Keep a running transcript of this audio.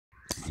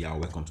Yeah,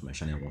 welcome to my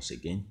channel once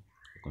again.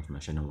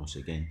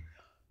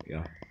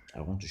 Yeah,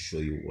 I want to show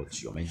you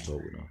what your mentor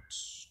will not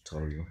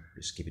tell you,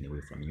 is keeping away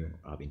from you.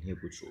 I've been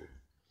able to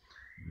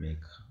make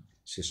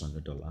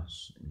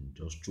 $600 in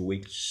just 2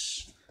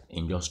 weeks.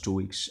 And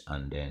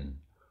then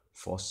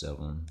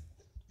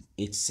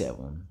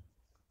 4787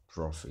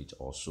 profit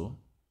also.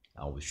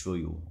 I will show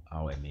you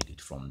how I made it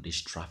from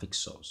this traffic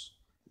source.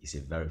 It's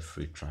a very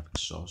free traffic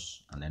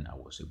source, and then I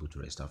was able to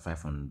register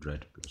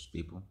 500 plus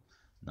people.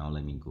 Now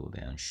let me go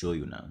there and show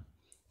you now,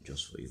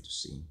 just for you to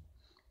see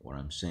what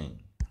I'm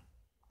saying.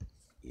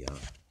 Yeah, you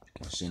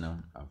can see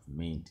now I've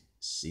made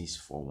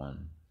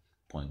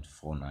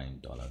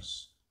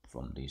 $641.49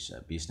 from this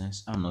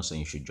business. I'm not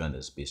saying you should join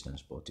this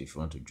business, but if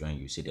you want to join,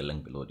 you see the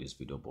link below this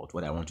video. But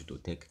what I want you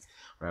to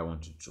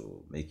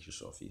make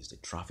use of is the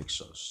traffic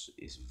source.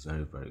 Is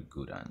very, very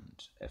good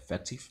and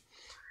effective.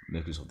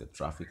 Make use of the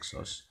traffic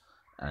source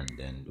and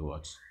then do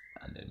what,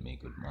 and then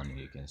make good money.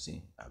 You can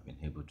see I've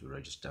been able to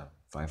register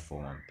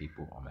 541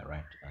 people on my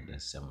right and then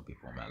 7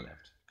 people on my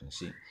left. You can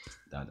see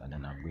that, and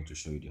then I'm going to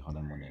show you the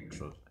other money I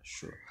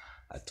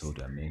told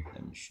you I made.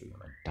 Let me show you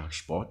my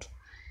dashboard.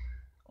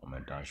 On my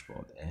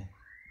dashboard,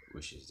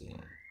 which is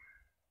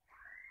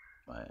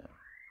my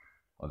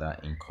other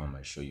income.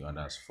 I show you, and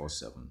that's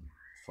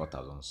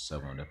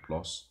 4,700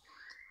 plus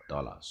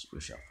dollars,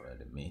 which I've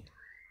already made.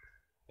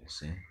 You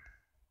see,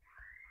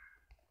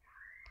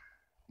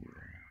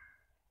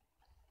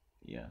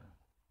 yeah,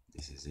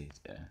 this is it.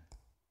 You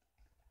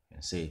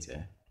can see it.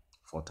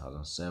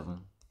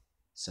 4,007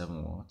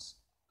 watts,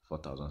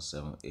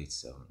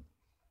 4,787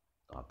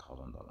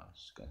 $1,000.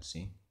 You can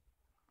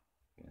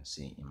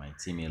see in my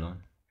team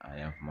alone I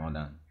have more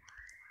than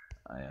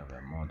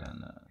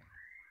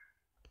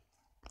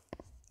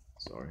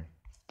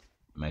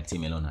my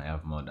team alone I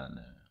have more than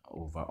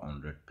over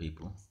 100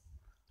 people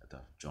that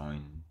have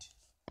joined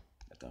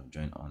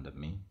under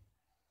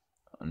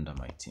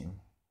my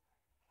team,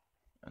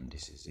 and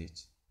this is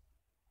it.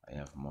 I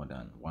have more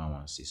than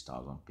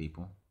 116,000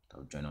 people that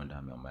have joined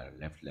under me on my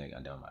left leg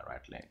and then on my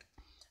right leg.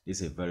 This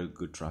is a very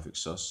good traffic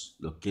source.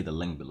 Locate the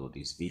link below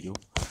this video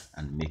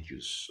and make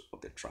use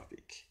of the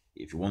traffic.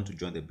 If you want to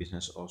join the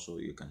business also,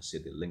 you can see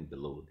the link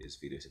below this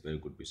video. It's a very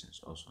good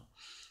business also,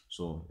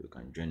 so you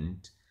can join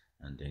it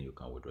and then you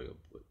can withdraw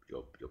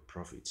your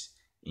profits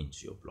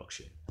into your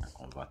blockchain and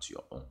convert to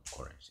your own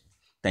currency.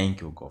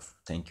 Thank you, Goff.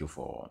 Thank you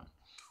for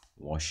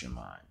watching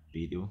my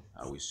video.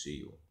 I will see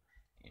you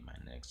in my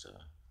next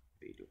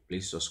video.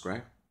 Please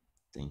subscribe.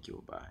 Thank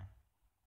you. Bye.